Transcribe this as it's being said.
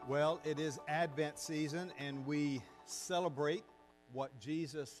Well, it is Advent season, and we celebrate what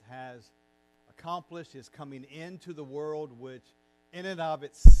Jesus has accomplished, his coming into the world, which in and of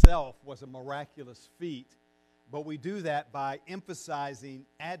itself was a miraculous feat. But we do that by emphasizing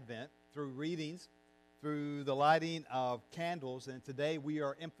Advent through readings, through the lighting of candles, and today we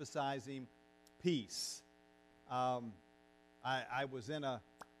are emphasizing peace. I was in a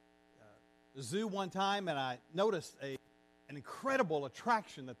zoo one time, and I noticed an incredible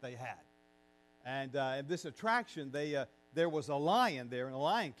attraction that they had. And in this attraction, there was a lion there in a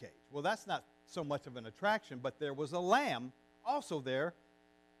lion cage. Well, that's not so much of an attraction, but there was a lamb also there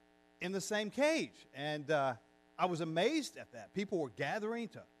in the same cage. And I was amazed at that. People were gathering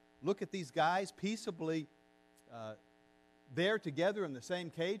to look at these guys peaceably there together in the same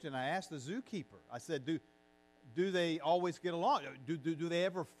cage. And I asked the zookeeper, I said, do they always get along? Do they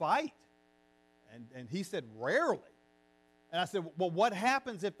ever fight? And he said, rarely. And I said, well, what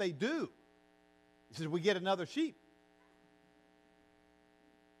happens if they do? He said, we get another sheep.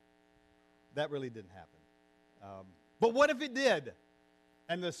 That really didn't happen. But what if it did?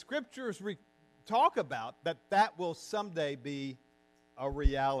 And the scriptures talk about that will someday be a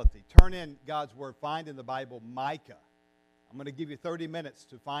reality. Turn in God's Word. Find in the Bible Micah. I'm going to give you 30 minutes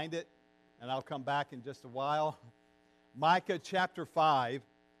to find it, and I'll come back in just a while. Micah chapter 5,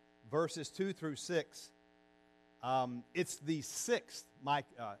 verses 2 through 6. It's the sixth,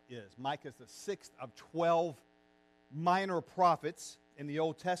 Micah is the sixth of 12 minor prophets in the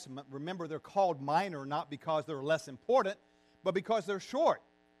Old Testament. Remember, they're called minor not because they're less important, but because they're short.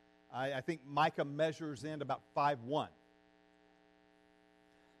 I think Micah measures in about 5'1".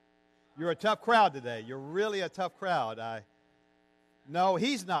 You're a tough crowd today. You're really a tough crowd. No,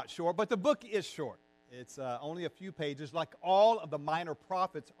 he's not short, but the book is short. It's only a few pages, like all of the minor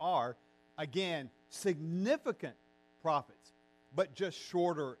prophets are. Again, significant prophets, but just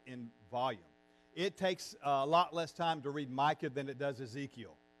shorter in volume. It takes a lot less time to read Micah than it does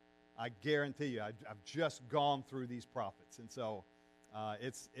Ezekiel. I guarantee you. I've just gone through these prophets, and so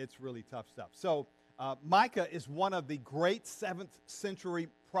it's really tough stuff. So Micah is one of the great 7th century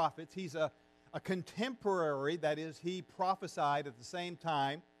prophets. He's a contemporary, that is, he prophesied at the same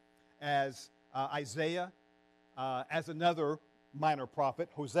time as Isaiah, as another minor prophet,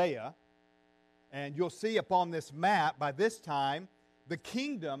 Hosea. And you'll see upon this map, by this time, the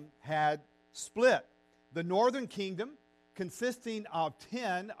kingdom had split. The northern kingdom, consisting of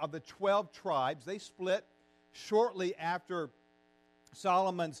 10 of the 12 tribes, they split shortly after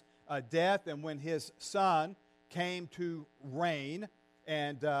Solomon's death and when his son came to reign.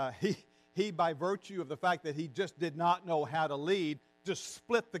 And he, by virtue of the fact that he just did not know how to lead, just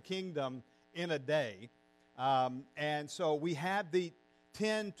split the kingdom in a day. And so we have the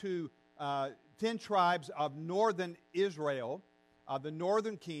 10 tribes of northern Israel, the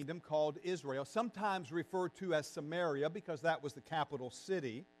northern kingdom called Israel, sometimes referred to as Samaria because that was the capital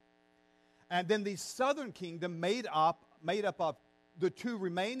city. And then the southern kingdom made up of the 2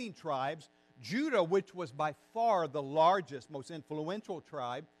 remaining tribes, Judah, which was by far the largest, most influential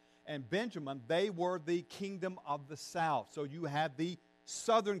tribe, and Benjamin. They were the kingdom of the south. So you have the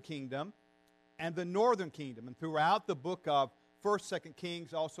southern kingdom and the northern kingdom. And throughout the book of 1st, 2nd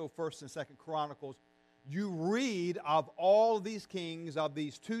Kings, also 1st and 2nd Chronicles, you read of all these kings of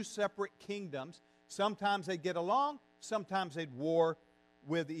these 2 separate kingdoms. Sometimes they'd get along, sometimes they'd war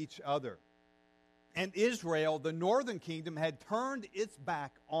with each other. And Israel, the northern kingdom, had turned its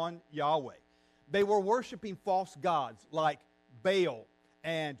back on Yahweh. They were worshiping false gods like Baal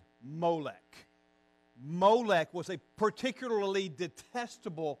and Molech. Molech was a particularly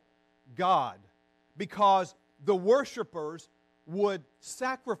detestable god because the worshipers would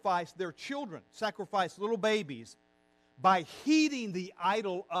sacrifice their children, sacrifice little babies, by heating the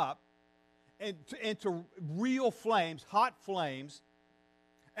idol up into real flames, hot flames,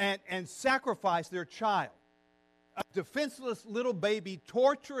 and sacrifice their child. A defenseless little baby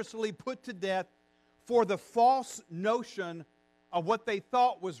torturously put to death for the false notion of what they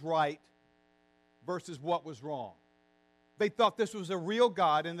thought was right versus what was wrong. They thought this was a real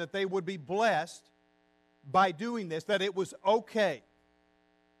God and that they would be blessed by doing this, that it was okay.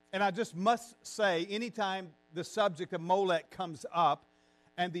 And I just must say, anytime the subject of Molech comes up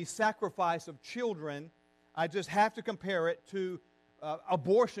and the sacrifice of children, I just have to compare it to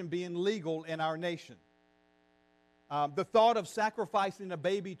abortion being legal in our nation. The thought of sacrificing a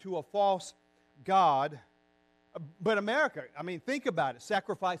baby to a false god, but America, I mean, think about it,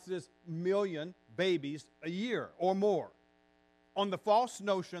 sacrifices 1 million babies a year or more on the false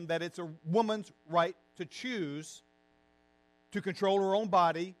notion that it's a woman's right to choose to control her own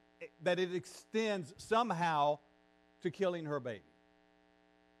body, that it extends somehow to killing her baby.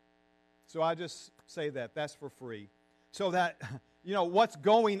 So I just say that. That's for free. So that, what's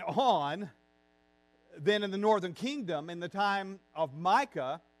going on then in the northern kingdom in the time of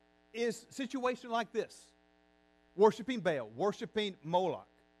Micah is a situation like this. Worshiping Baal, worshiping Moloch.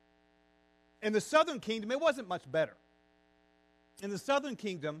 In the southern kingdom, it wasn't much better. In the southern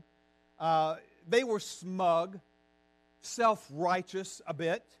kingdom, they were smug, self-righteous a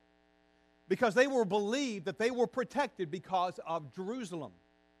bit, because they were believed that they were protected because of Jerusalem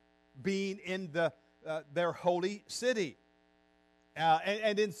being in their holy city.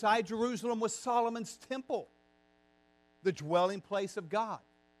 And inside Jerusalem was Solomon's temple, the dwelling place of God.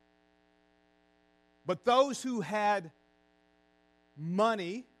 But those who had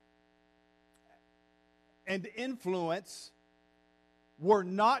money and influence were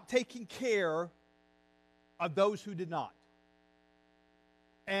not taking care of those who did not.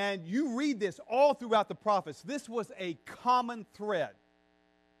 And you read this all throughout the prophets. This was a common thread.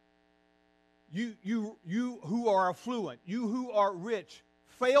 You who are affluent, you who are rich,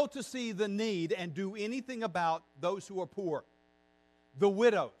 fail to see the need and do anything about those who are poor, the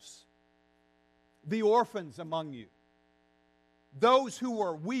widows, the orphans among you, those who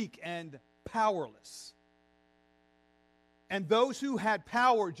are weak and powerless. And those who had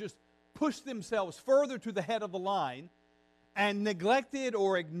power just pushed themselves further to the head of the line and neglected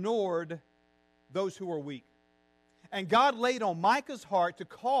or ignored those who were weak. And God laid on Micah's heart to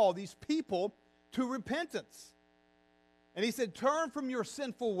call these people to repentance. And he said, turn from your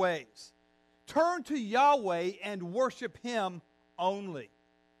sinful ways. Turn to Yahweh and worship Him only.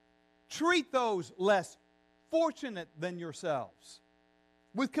 Treat those less fortunate than yourselves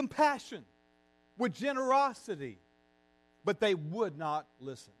with compassion, with generosity. But they would not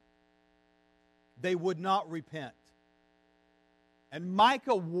listen. They would not repent. And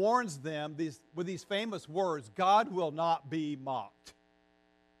Micah warns them with these famous words, God will not be mocked.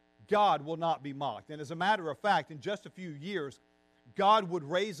 God will not be mocked. And as a matter of fact, in just a few years, God would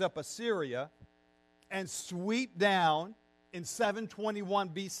raise up Assyria and sweep down in 721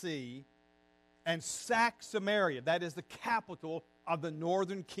 BC and sack Samaria. That is the capital of the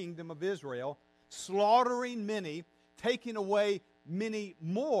northern kingdom of Israel, slaughtering many, taking away many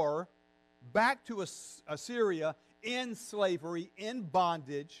more back to Assyria in slavery, in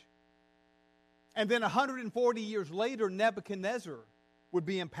bondage. And then 140 years later, Nebuchadnezzar would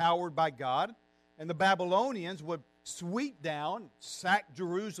be empowered by God, and the Babylonians would sweep down, sack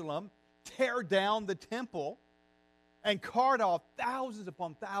Jerusalem, tear down the temple, and cart off thousands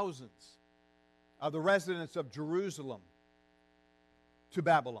upon thousands of the residents of Jerusalem to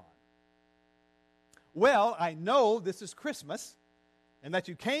Babylon. Well, I know this is Christmas, and that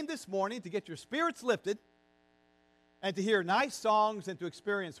you came this morning to get your spirits lifted and to hear nice songs and to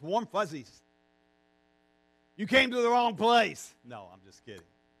experience warm fuzzies. You came to the wrong place. No, I'm just kidding.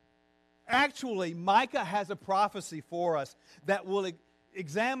 Actually, Micah has a prophecy for us that we'll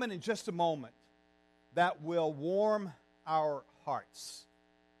examine in just a moment that will warm our hearts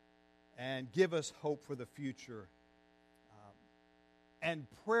and give us hope for the future and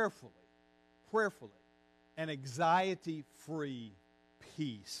prayerfully, an anxiety-free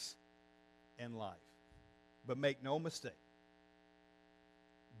peace in life. But make no mistake,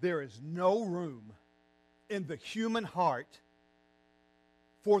 there is no room in the human heart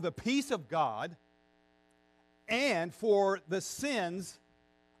for the peace of God and for the sins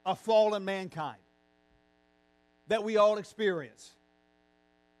of fallen mankind that we all experience.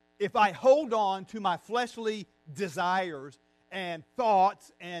 If I hold on to my fleshly desires and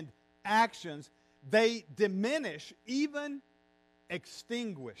thoughts and actions, they diminish, even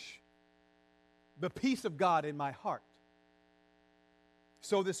extinguish the peace of God in my heart.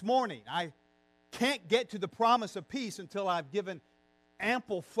 So this morning, I can't get to the promise of peace until I've given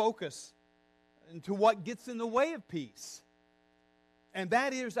ample focus into what gets in the way of peace. And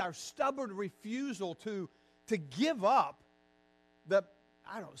that is our stubborn refusal to give up the,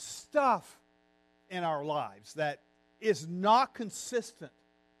 stuff in our lives that is not consistent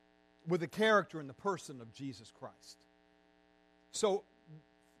with the character and the person of Jesus Christ. So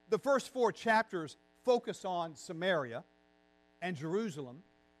the first 4 chapters focus on Samaria and Jerusalem.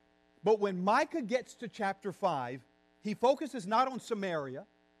 But when Micah gets to chapter 5, he focuses not on Samaria,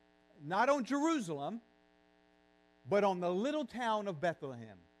 not on Jerusalem, but on the little town of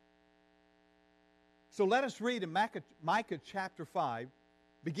Bethlehem. So let us read in Micah chapter 5,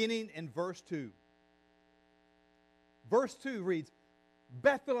 beginning in verse 2. Verse 2 reads,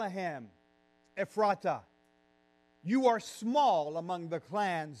 Bethlehem, Ephratah, you are small among the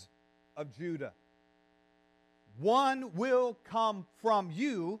clans of Judah. One will come from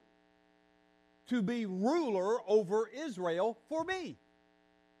you to be ruler over Israel for me.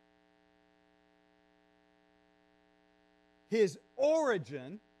 His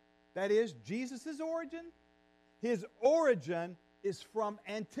origin, that is, Jesus' origin, his origin is from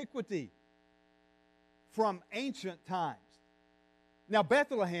antiquity, from ancient times. Now,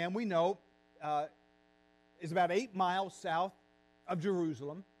 Bethlehem, we know, is about 8 miles south of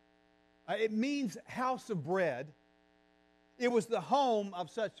Jerusalem. It means house of bread. It was the home of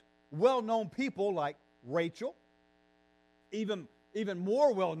such well-known people like Rachel, even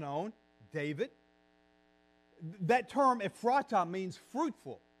more well-known, David. That term, Ephratah, means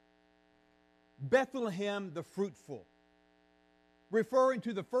fruitful. Bethlehem, the fruitful, referring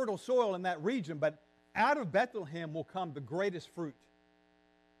to the fertile soil in that region, but out of Bethlehem will come the greatest fruit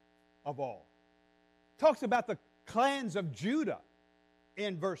of all. Talks about the clans of Judah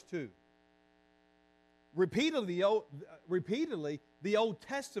in verse 2. Repeatedly, the Old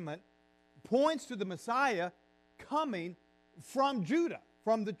Testament points to the Messiah coming from Judah,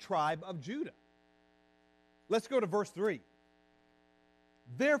 from the tribe of Judah. Let's go to verse 3.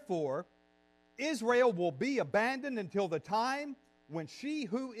 Therefore, Israel will be abandoned until the time when she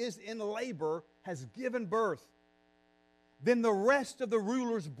who is in labor has given birth. Then the rest of the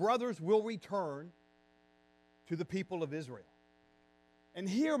ruler's brothers will return to the people of Israel. And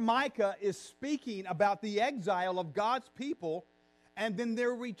here Micah is speaking about the exile of God's people and then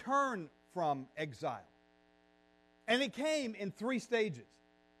their return from exile. And it came in 3 stages.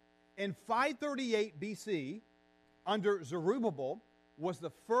 In 538 BC, under Zerubbabel, was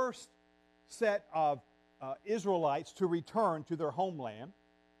the first set of Israelites to return to their homeland.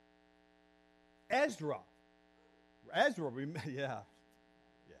 Ezra, yeah.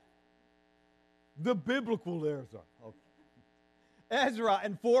 The biblical Ezra. Okay. Ezra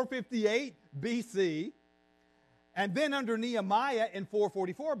in 458 BC, and then under Nehemiah in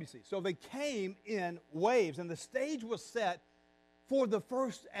 444 BC. So they came in waves, and the stage was set for the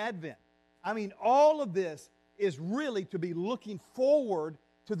first advent. I mean, all of this is really to be looking forward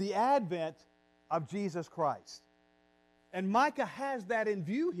to the advent of Jesus Christ. And Micah has that in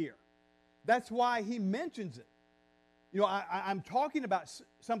view here. That's why he mentions it. You know, I'm talking about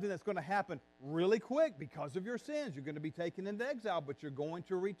something that's going to happen really quick because of your sins. You're going to be taken into exile, but you're going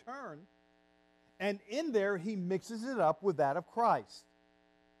to return. And in there, he mixes it up with that of Christ.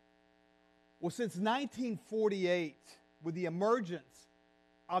 Well, since 1948, with the emergence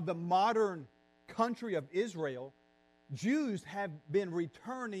of the modern country of Israel, Jews have been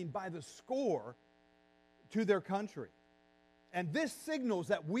returning by the score to their country. And this signals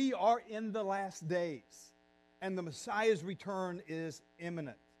that we are in the last days, and the Messiah's return is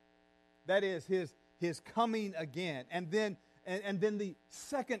imminent. That is his coming again, and then the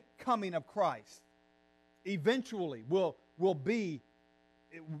second coming of Christ eventually will be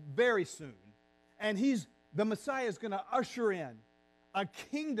very soon. And the Messiah is going to usher in a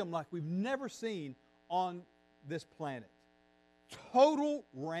kingdom like we've never seen on this planet. Total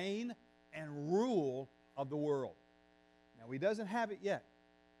reign and rule of the world. Now, he doesn't have it yet.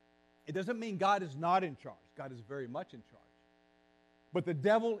 It doesn't mean God is not in charge. God is very much in charge. But the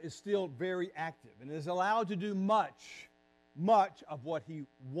devil is still very active and is allowed to do much of what he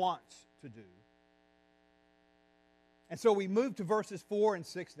wants to do. And so we move to verses 4 and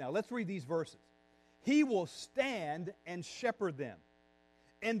 6 now. Let's read these verses. He will stand and shepherd them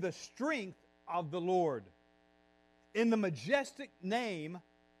in the strength of the Lord, in the majestic name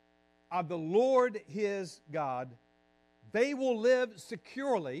of the Lord his God. They will live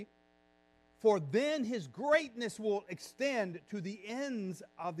securely, for then his greatness will extend to the ends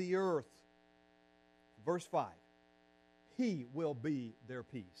of the earth. Verse 5, he will be their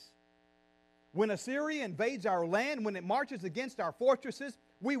peace. When Assyria invades our land, when it marches against our fortresses,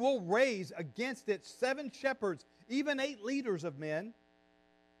 we will raise against it 7 shepherds, even 8 leaders of men,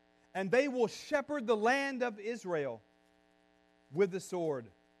 and they will shepherd the land of Israel with the sword.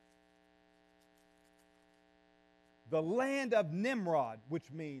 The land of Nimrod, which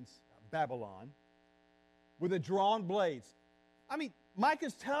means Babylon, with the drawn blades. I mean,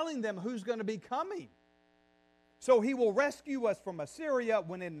 Micah's telling them who's going to be coming. So he will rescue us from Assyria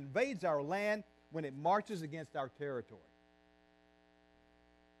when it invades our land, when it marches against our territory.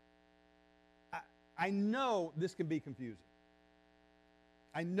 I know this can be confusing.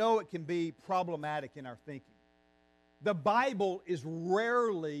 I know it can be problematic in our thinking. The Bible is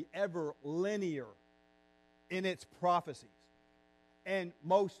rarely ever linear in its prophecies. And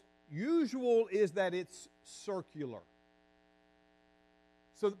most usual is that it's circular.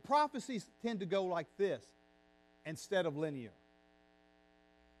 So the prophecies tend to go like this instead of linear.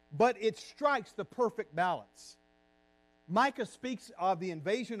 But it strikes the perfect balance. Micah speaks of the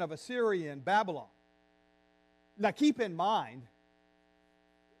invasion of Assyria and Babylon. Now keep in mind,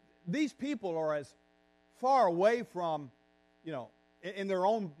 these people are as far away from in their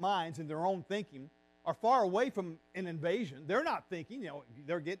own minds, in their own thinking, are far away from an invasion. They're not thinking,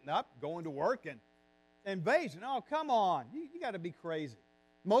 they're getting up, going to work, and invasion. Oh, come on. You got to be crazy.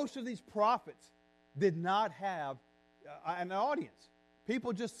 Most of these prophets did not have an audience.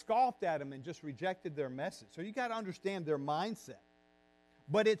 People just scoffed at them and just rejected their message. So you got to understand their mindset.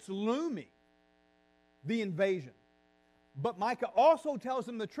 But it's looming, the invasion. But Micah also tells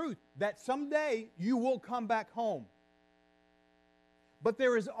them the truth, that someday you will come back home. But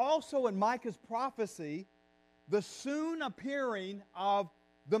there is also in Micah's prophecy the soon appearing of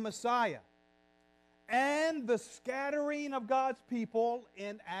the Messiah and the scattering of God's people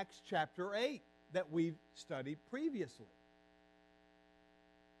in Acts chapter 8 that we've studied previously.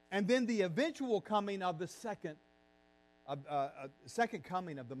 And then the eventual coming of the second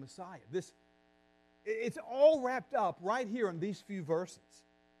coming of the Messiah. It's all wrapped up right here in these few verses.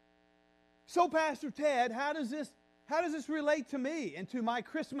 So, Pastor Ted, how does this relate to me and to my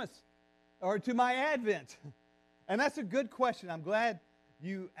Christmas or to my Advent? And that's a good question. I'm glad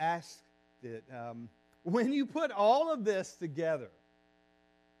you asked it. When you put all of this together,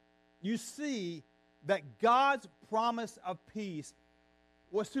 you see that God's promise of peace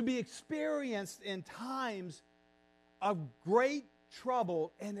was to be experienced in times of great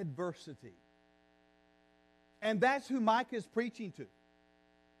trouble and adversity. And that's who Micah is preaching to.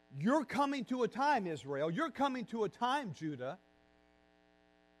 You're coming to a time, Israel, you're coming to a time, Judah,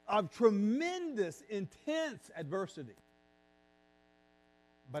 of tremendous, intense adversity.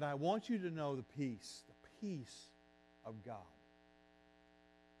 But I want you to know the peace of God.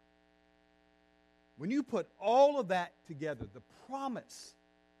 When you put all of that together, the promise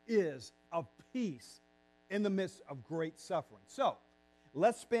is of peace in the midst of great suffering. So,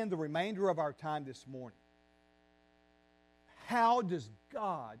 let's spend the remainder of our time this morning. How does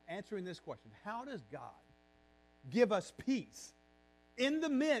God, answering this question, how does God give us peace in the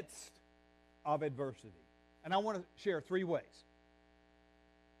midst of adversity? And I want to share 3 ways.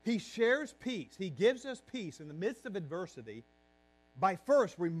 He shares peace. He gives us peace in the midst of adversity by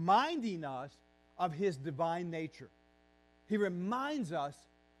first reminding us of His divine nature. He reminds us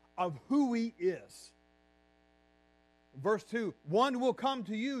of who He is. Verse 2, one will come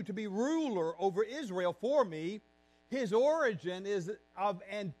to you to be ruler over Israel for me. His origin is of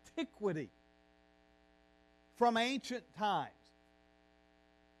antiquity, from ancient times.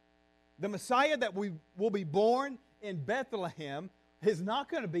 The Messiah that will be born in Bethlehem is not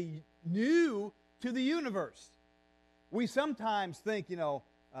going to be new to the universe. We sometimes think,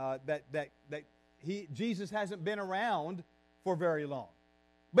 that Jesus hasn't been around for very long.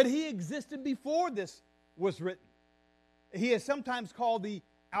 But He existed before this was written. He is sometimes called the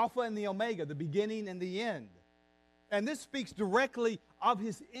Alpha and the Omega, the beginning and the end. And this speaks directly of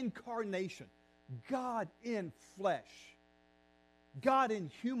His incarnation. God in flesh. God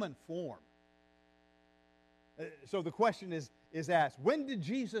in human form. So the question is asked, when did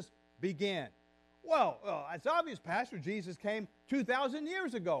Jesus begin? Well, it's obvious, Pastor. Jesus came 2,000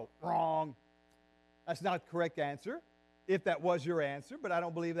 years ago. Wrong. That's not the correct answer, if that was your answer, but I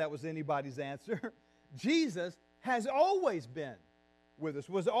don't believe that was anybody's answer. Jesus has always been with us,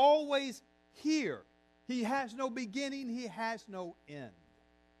 was always here. He has no beginning, He has no end.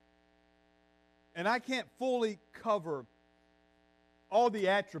 And I can't fully cover all the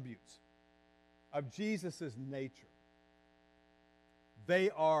attributes of Jesus' nature. They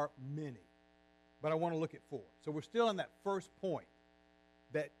are many. But I want to look at 4. So we're still in that first point,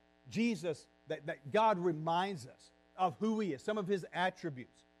 that Jesus, that God reminds us of who He is, some of His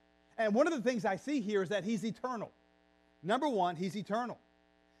attributes. And one of the things I see here is that He's eternal. Number 1, He's eternal.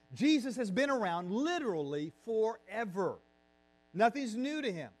 Jesus has been around literally forever. Nothing's new to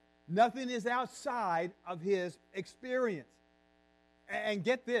Him. Nothing is outside of His experience. And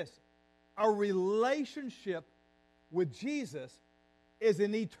get this, a relationship with Jesus is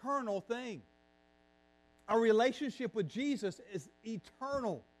an eternal thing. A relationship with Jesus is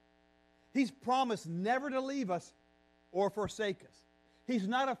eternal. He's promised never to leave us or forsake us. He's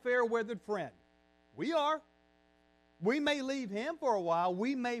not a fair-weathered friend. We are. We may leave Him for a while.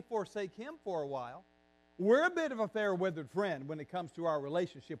 We may forsake Him for a while. We're a bit of a fair-weathered friend when it comes to our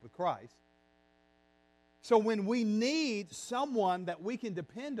relationship with Christ. So when we need someone that we can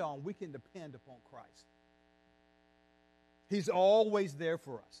depend on, we can depend upon Christ. He's always there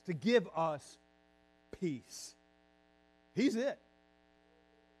for us to give us peace. He's it.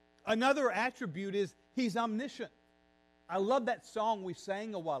 Another attribute is He's omniscient. I love that song we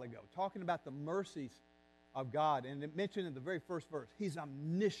sang a while ago, talking about the mercies of God. And it mentioned in the very first verse, He's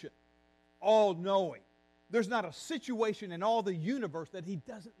omniscient, all-knowing. There's not a situation in all the universe that He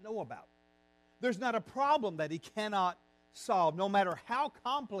doesn't know about. There's not a problem that He cannot solve, no matter how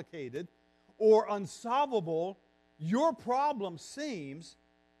complicated or unsolvable your problem seems,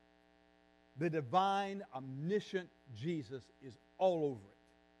 the divine, omniscient Jesus is all over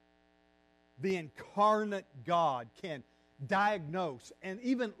it. The incarnate God can diagnose and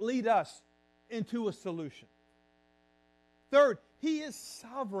even lead us into a solution. Third, He is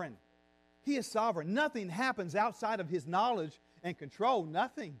sovereign. He is sovereign. Nothing happens outside of His knowledge and control.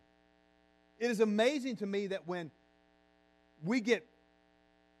 Nothing. It is amazing to me that when we get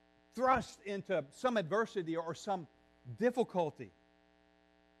thrust into some adversity or some difficulty,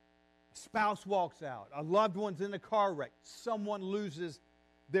 a spouse walks out, a loved one's in a car wreck, someone loses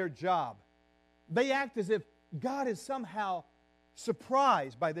their job, they act as if God is somehow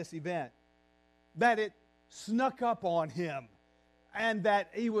surprised by this event, that it snuck up on Him, and that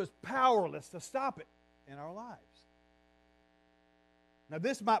He was powerless to stop it in our lives. Now,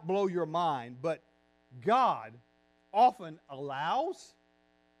 this might blow your mind, but God often allows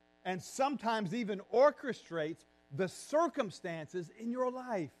and sometimes even orchestrates the circumstances in your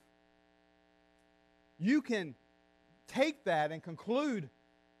life. You can take that and conclude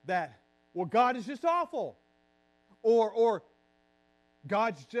that, well, God is just awful, or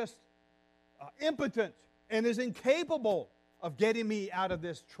God's just impotent and is incapable of getting me out of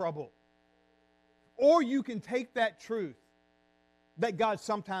this trouble. Or you can take that truth that God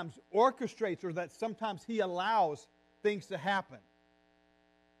sometimes orchestrates, or that sometimes He allows things to happen.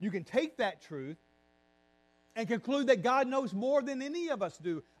 You can take that truth and conclude that God knows more than any of us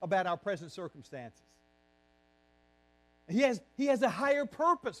do about our present circumstances. He has a higher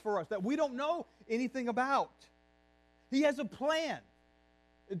purpose for us that we don't know anything about. He has a plan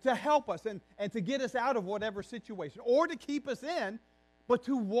to help us and to get us out of whatever situation, or to keep us in, but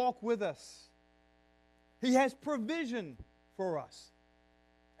to walk with us. He has provision for us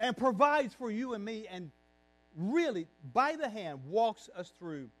and provides for you and me, and really, by the hand, walks us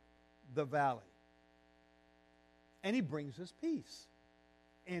through the valley. And He brings us peace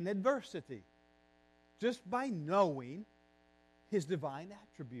in adversity just by knowing His divine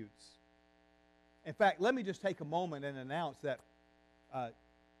attributes. In fact, let me just take a moment and announce that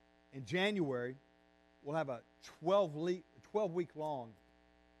in January, we'll have a 12-week-long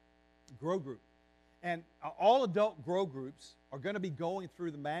grow group. And all adult grow groups are going to be going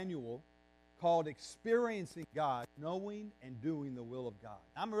through the manual called Experiencing God, Knowing and Doing the Will of God.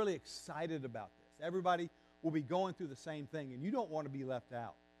 I'm really excited about this. Everybody will be going through the same thing, and you don't want to be left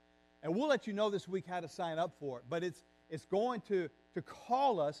out. And we'll let you know this week how to sign up for it, but it's going to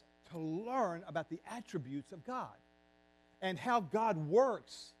call us to learn about the attributes of God and how God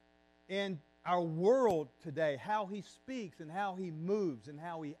works in our world today, how He speaks and how He moves and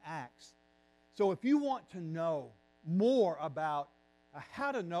how He acts. So if you want to know more about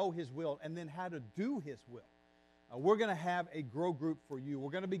how to know His will and then how to do His will, we're going to have a grow group for you.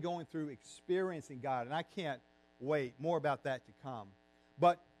 We're going to be going through Experiencing God, and I can't wait. More about that to come.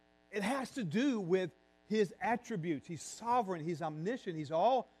 But it has to do with His attributes. He's sovereign. He's omniscient. He's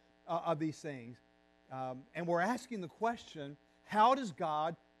all of these things. And we're asking the question, how does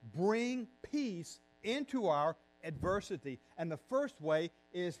God bring peace into our adversity? And the first way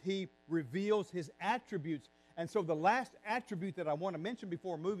is He reveals His attributes. And so the last attribute that I want to mention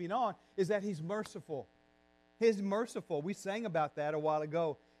before moving on is that He's merciful. He's merciful. We sang about that a while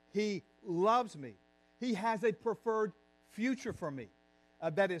ago. He loves me. He has a preferred future for me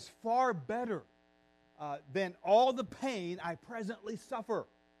that is far better than all the pain I presently suffer.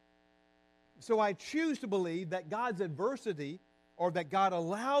 So I choose to believe that God's adversity, or that God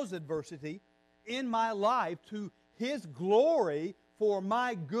allows adversity in my life to His glory for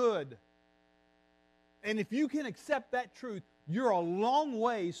my good. And if you can accept that truth, you're a long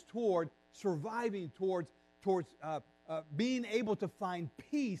ways toward surviving, towards being able to find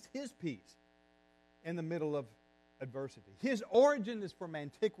peace, His peace, in the middle of adversity. His origin is from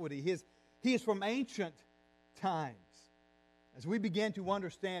antiquity. He is from ancient times. As we begin to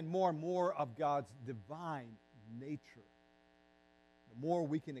understand more and more of God's divine nature, the more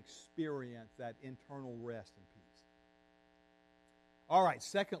we can experience that internal rest and peace. All right,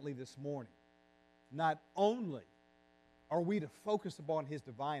 secondly this morning, not only are we to focus upon His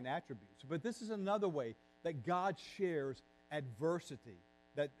divine attributes, but this is another way that God shares adversity,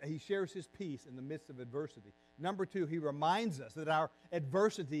 that He shares His peace in the midst of adversity. Number two, He reminds us that our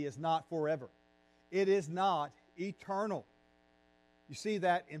adversity is not forever. It is not eternal. You see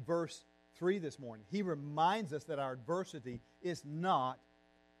that in verse 3 this morning. He reminds us that our adversity is not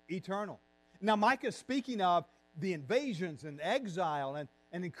eternal. Now, Micah is speaking of the invasions and exile and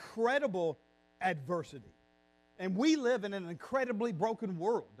an incredible adversity. And we live in an incredibly broken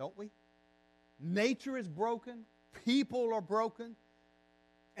world, don't we? Nature is broken. people are broken.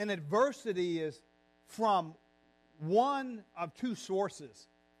 And adversity is from one of two sources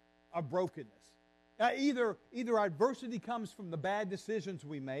of brokenness. Either adversity comes from the bad decisions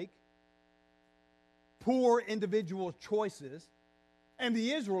we make, poor individual choices, and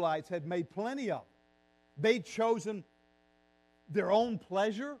the Israelites had made plenty of them. They'd chosen their own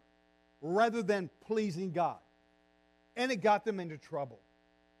pleasure rather than pleasing God. And it got them into trouble.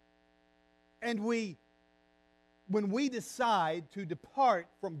 And when we decide to depart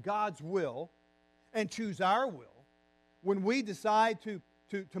from God's will and choose our will, when we decide to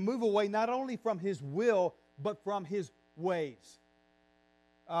move away not only from His will, but from His ways,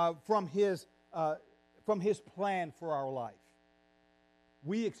 from His plan for our life,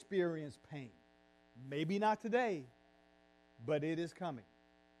 we experience pain. Maybe not today, but it is coming.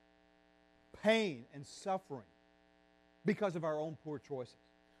 Pain and suffering because of our own poor choices.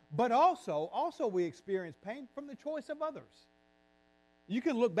 But also we experience pain from the choice of others. You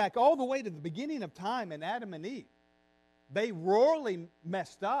can look back all the way to the beginning of time in Adam and Eve. They royally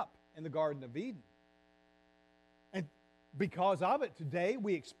messed up in the Garden of Eden. And because of it, today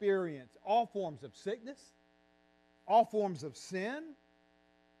we experience all forms of sickness, all forms of sin.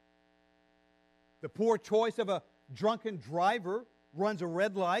 The poor choice of a drunken driver runs a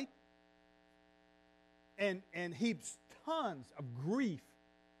red light and heaps tons of grief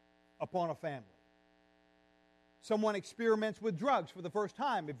upon a family. Someone experiments with drugs for the first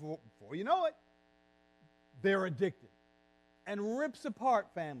time. Before you know it, they're addicted and rips apart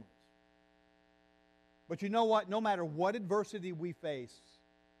families. But you know what? No matter what adversity we face,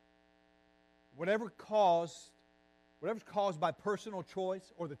 whatever's caused by personal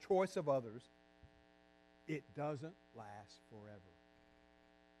choice or the choice of others, it doesn't last forever.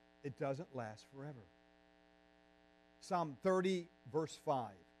 It doesn't last forever. Psalm 30, verse 5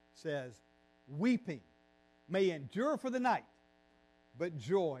 says, "Weeping may endure for the night, but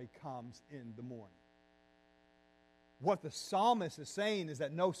joy comes in the morning." What the psalmist is saying is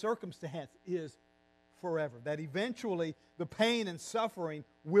that no circumstance is forever, that eventually the pain and suffering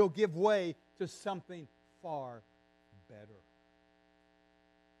will give way to something far better.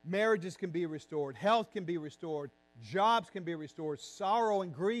 Marriages can be restored, health can be restored, jobs can be restored, sorrow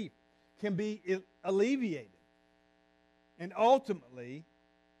and grief can be alleviated. And ultimately,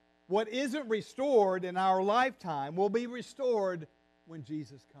 what isn't restored in our lifetime will be restored when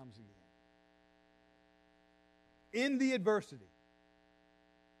Jesus comes again. In the adversity,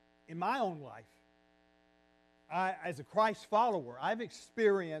 in my own life, as a Christ follower, I've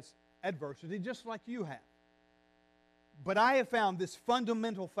experienced adversity just like you have. But I have found this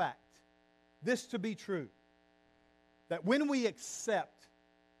fundamental fact, this to be true, that when we accept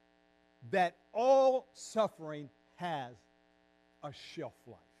that all suffering has a shelf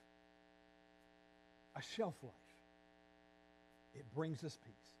life, it brings us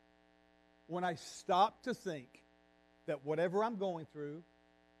peace. When I stop to think that whatever I'm going through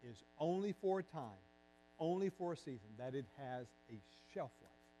is only for a time, only for a season, that it has a shelf life,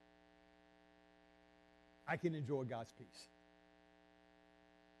 I can enjoy God's peace.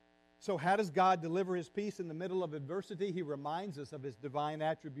 So how does God deliver His peace in the middle of adversity? He reminds us of His divine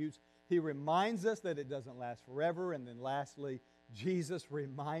attributes. He reminds us that it doesn't last forever. And then lastly, Jesus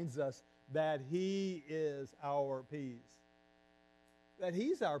reminds us that He is our peace. That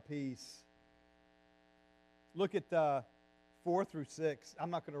He's our peace. Look at 4 through 6. I'm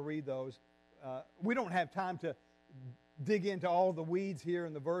not going to read those. We don't have time to dig into all the weeds here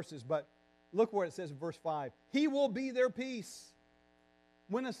in the verses, but look what it says in verse 5. He will be their peace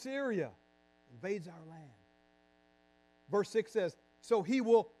when Assyria invades our land. Verse 6 says, so He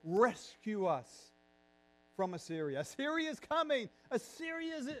will rescue us from Assyria. Assyria is coming.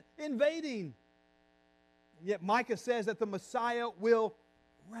 Assyria is invading. And yet Micah says that the Messiah will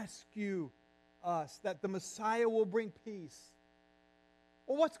rescue us, that the Messiah will bring peace.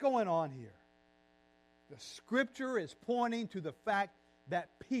 Well, what's going on here? The Scripture is pointing to the fact that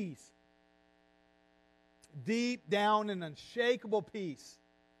peace, deep down and unshakable peace,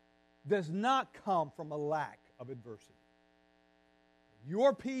 does not come from a lack of adversity.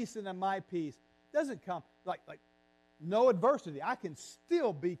 Your peace and my peace doesn't come like no adversity. I can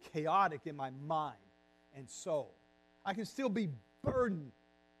still be chaotic in my mind and soul. I can still be burdened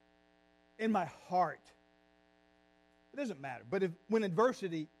in my heart. It doesn't matter. But when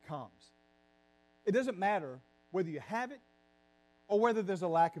adversity comes, it doesn't matter whether you have it or whether there's a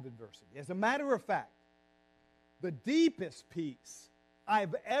lack of adversity. As a matter of fact, the deepest peace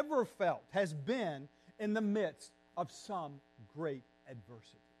I've ever felt has been in the midst of some great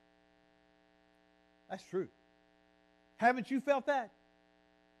adversity. That's true. Haven't you felt that?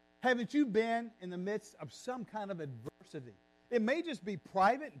 Haven't you been in the midst of some kind of adversity? It may just be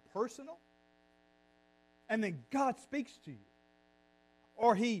private and personal, and then God speaks to you.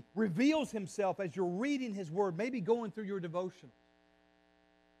 Or He reveals Himself as you're reading His Word, maybe going through your devotional.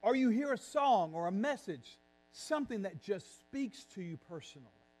 Or you hear a song or a message, something that just speaks to you personally.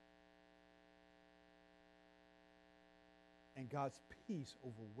 And God's peace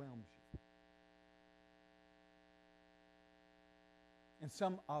overwhelms you. And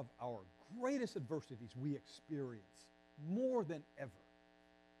some of our greatest adversities we experience more than ever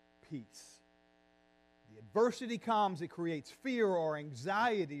peace. The adversity comes, it creates fear or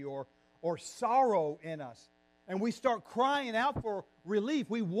anxiety or sorrow in us. And we start crying out for relief.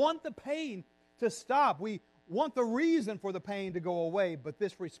 We want the pain to stop. We want the reason for the pain to go away. But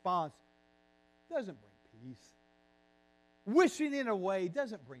this response doesn't bring peace. Wishing it away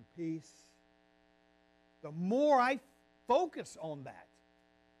doesn't bring peace. The more I focus on that,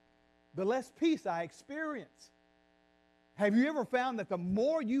 the less peace I experience. Have you ever found that the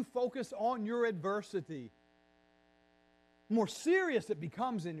more you focus on your adversity, the more serious it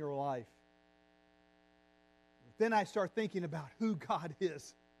becomes in your life? Then I start thinking about who God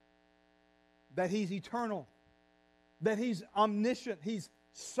is. That He's eternal. That He's omniscient. He's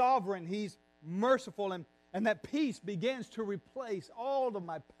sovereign. He's merciful. And that peace begins to replace all of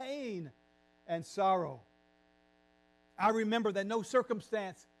my pain and sorrow. I remember that no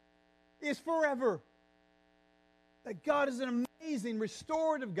circumstance is forever. That God is an amazing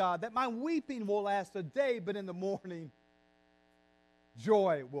restorative God. That my weeping will last a day, but in the morning,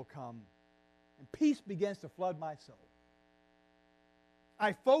 joy will come. And peace begins to flood my soul.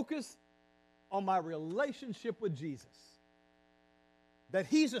 I focus on my relationship with Jesus. That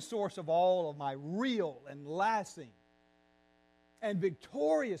He's a source of all of my real and lasting and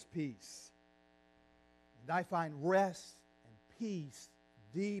victorious peace. And I find rest and peace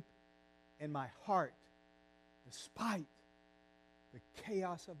deep in my heart, despite the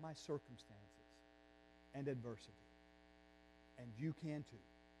chaos of my circumstances and adversity. And you can too.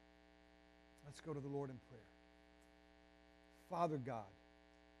 Let's go to the Lord in prayer. Father God,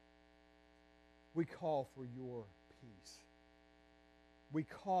 we call for your peace. We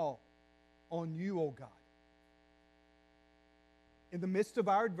call on you, O God. In the midst of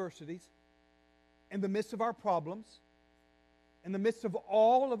our adversities, in the midst of our problems, in the midst of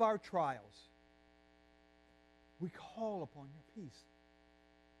all of our trials, we call upon your peace.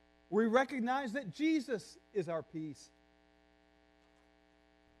 We recognize that Jesus is our peace.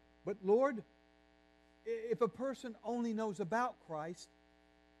 But Lord, if a person only knows about Christ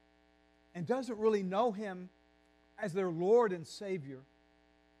and doesn't really know Him as their Lord and Savior,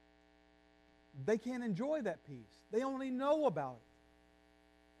 they can't enjoy that peace. They only know about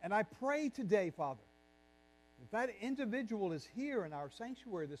it. And I pray today, Father, if that individual is here in our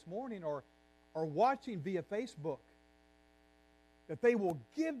sanctuary this morning or watching via Facebook, that they will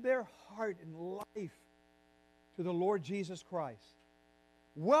give their heart and life to the Lord Jesus Christ.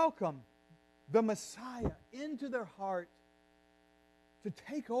 Welcome the Messiah into their heart to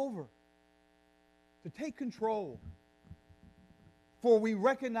take over, to take control. For we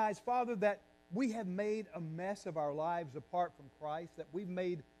recognize, Father, that we have made a mess of our lives apart from Christ, that we've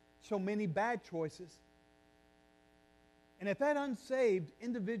made so many bad choices. And if that unsaved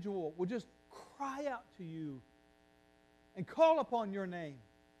individual will just cry out to you and call upon your name,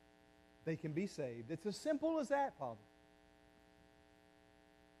 they can be saved. It's as simple as that, Father.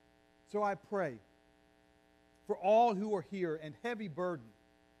 So I pray for all who are here and heavy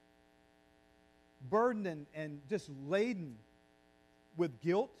burdened and just laden with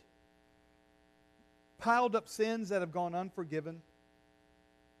guilt, piled up sins that have gone unforgiven,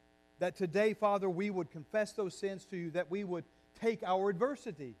 that today, Father, we would confess those sins to you, that we would take our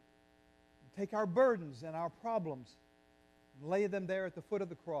adversity, take our burdens and our problems, and lay them there at the foot of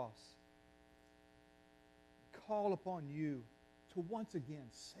the cross. Call upon you to once again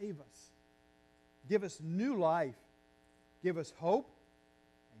save us. Give us new life. Give us hope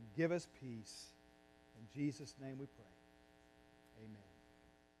and give us peace. In Jesus' name we pray.